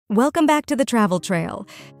Welcome back to the Travel Trail.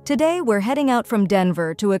 Today, we're heading out from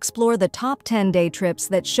Denver to explore the top 10 day trips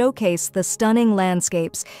that showcase the stunning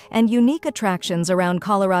landscapes and unique attractions around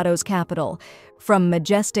Colorado's capital. From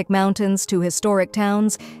majestic mountains to historic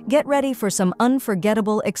towns, get ready for some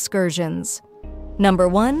unforgettable excursions. Number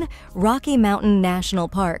 1. Rocky Mountain National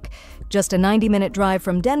Park. Just a 90-minute drive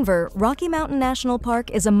from Denver, Rocky Mountain National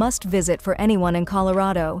Park is a must-visit for anyone in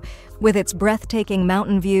Colorado. With its breathtaking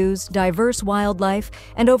mountain views, diverse wildlife,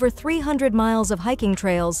 and over 300 miles of hiking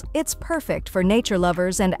trails, it's perfect for nature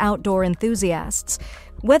lovers and outdoor enthusiasts.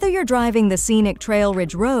 Whether you're driving the scenic Trail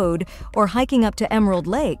Ridge Road or hiking up to Emerald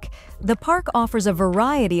Lake, the park offers a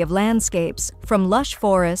variety of landscapes, from lush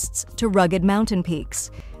forests to rugged mountain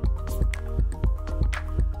peaks.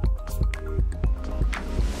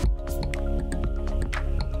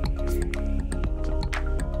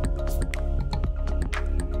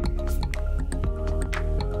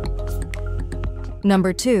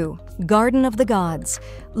 Number 2. Garden of the Gods.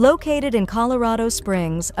 Located in Colorado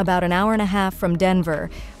Springs, about an hour and a half from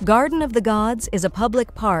Denver, Garden of the Gods is a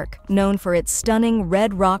public park known for its stunning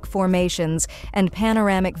red rock formations and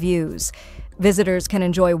panoramic views. Visitors can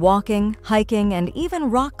enjoy walking, hiking, and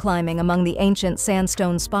even rock climbing among the ancient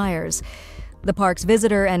sandstone spires. The park's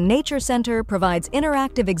Visitor and Nature Center provides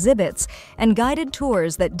interactive exhibits and guided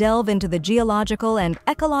tours that delve into the geological and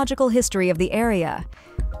ecological history of the area.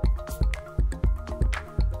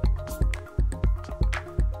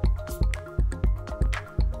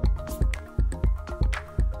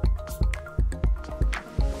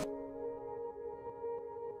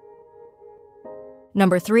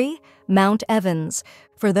 Number 3. Mount Evans.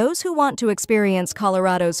 For those who want to experience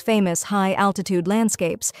Colorado's famous high-altitude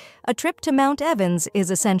landscapes, a trip to Mount Evans is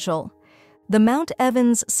essential. The Mount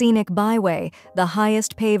Evans Scenic Byway, the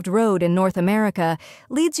highest paved road in North America,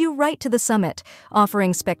 leads you right to the summit,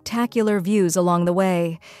 offering spectacular views along the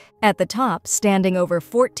way. At the top, standing over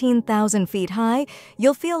 14,000 feet high,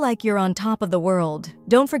 you'll feel like you're on top of the world.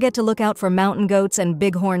 Don't forget to look out for mountain goats and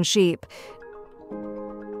bighorn sheep.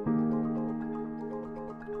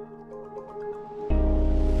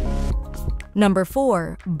 Number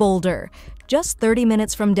 4. Boulder. Just 30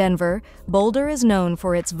 minutes from Denver, Boulder is known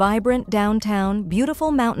for its vibrant downtown,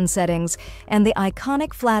 beautiful mountain settings, and the iconic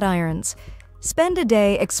Flatirons. Spend a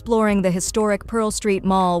day exploring the historic Pearl Street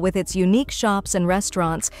Mall with its unique shops and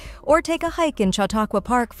restaurants, or take a hike in Chautauqua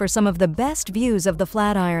Park for some of the best views of the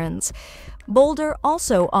Flatirons. Boulder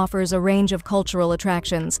also offers a range of cultural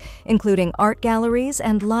attractions, including art galleries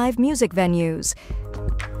and live music venues.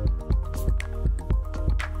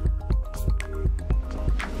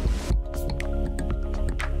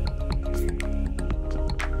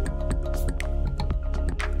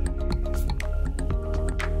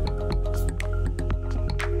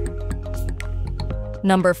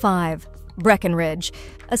 Number 5. Breckenridge.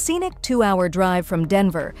 A scenic 2-hour drive from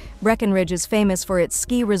Denver, Breckenridge is famous for its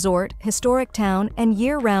ski resort, historic town, and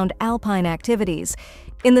year-round alpine activities.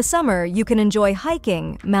 In the summer, you can enjoy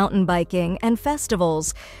hiking, mountain biking, and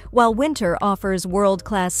festivals, while winter offers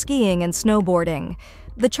world-class skiing and snowboarding.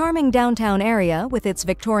 The charming downtown area, with its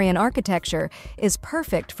Victorian architecture, is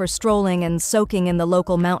perfect for strolling and soaking in the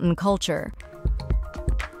local mountain culture.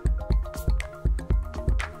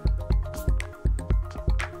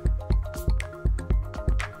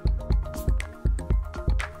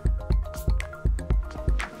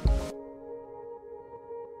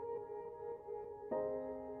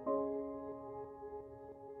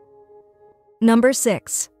 Number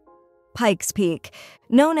 6. Pikes Peak.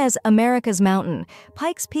 Known as America's Mountain,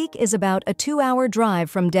 Pikes Peak is about a 2-hour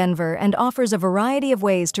drive from Denver and offers a variety of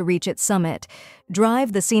ways to reach its summit.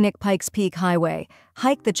 Drive the scenic Pikes Peak Highway,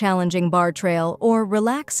 hike the challenging Bar Trail, or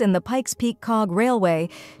relax in the Pikes Peak Cog Railway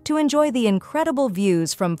to enjoy the incredible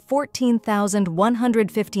views from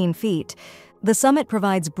 14,115 feet. The summit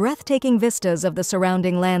provides breathtaking vistas of the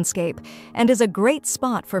surrounding landscape and is a great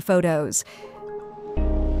spot for photos.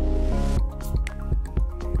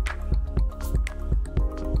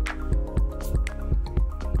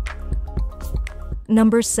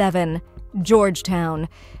 Number 7. Georgetown.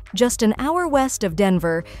 Just an hour west of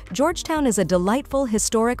Denver, Georgetown is a delightful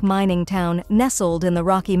historic mining town nestled in the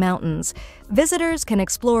Rocky Mountains. Visitors can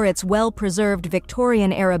explore its well-preserved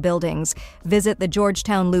Victorian-era buildings, visit the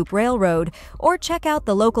Georgetown Loop Railroad, or check out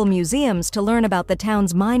the local museums to learn about the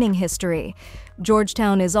town's mining history.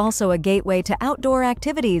 Georgetown is also a gateway to outdoor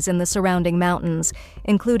activities in the surrounding mountains,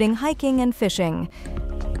 including hiking and fishing.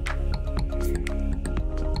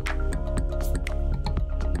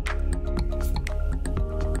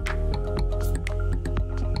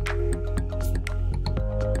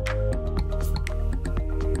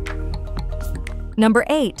 Number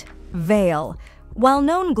 8. Vail. While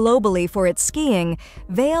known globally for its skiing,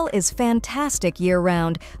 Vail is fantastic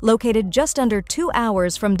year-round, located just under 2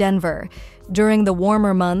 hours from Denver. During the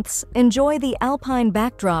warmer months, enjoy the alpine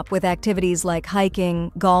backdrop with activities like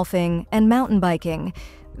hiking, golfing, and mountain biking.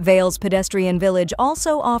 Vail's pedestrian village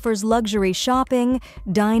also offers luxury shopping,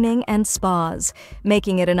 dining, and spas,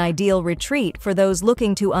 making it an ideal retreat for those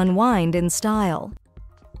looking to unwind in style.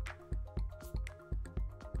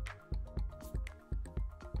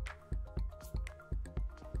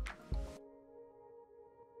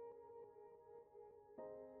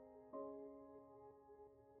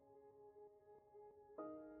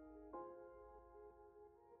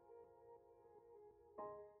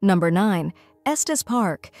 Number 9. Estes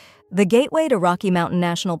Park, the gateway to Rocky Mountain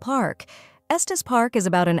National Park. Estes Park is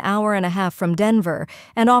about an hour and a half from Denver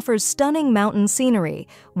and offers stunning mountain scenery,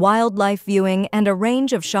 wildlife viewing, and a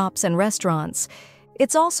range of shops and restaurants.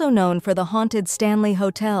 It's also known for the haunted Stanley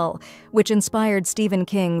Hotel, which inspired Stephen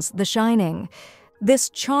King's The Shining. This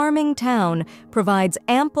charming town provides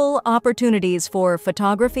ample opportunities for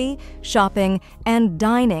photography, shopping, and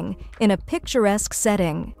dining in a picturesque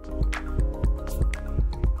setting.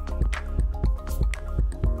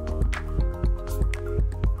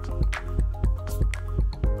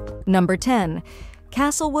 Number 10.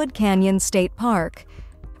 Castlewood Canyon State Park.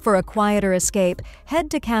 For a quieter escape, head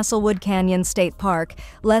to Castlewood Canyon State Park,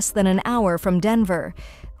 less than an hour from Denver.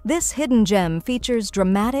 This hidden gem features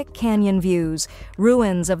dramatic canyon views,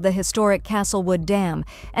 ruins of the historic Castlewood Dam,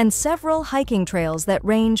 and several hiking trails that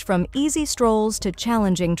range from easy strolls to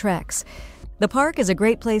challenging treks. The park is a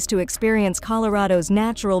great place to experience Colorado's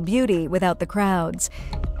natural beauty without the crowds.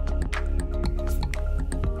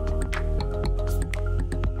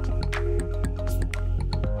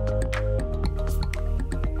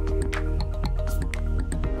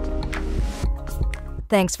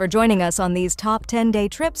 Thanks for joining us on these top 10-day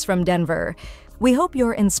trips from Denver. We hope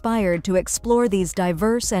you're inspired to explore these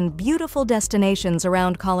diverse and beautiful destinations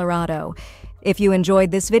around Colorado. If you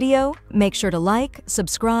enjoyed this video, make sure to like,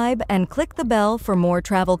 subscribe, and click the bell for more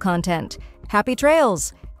travel content. Happy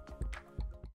trails!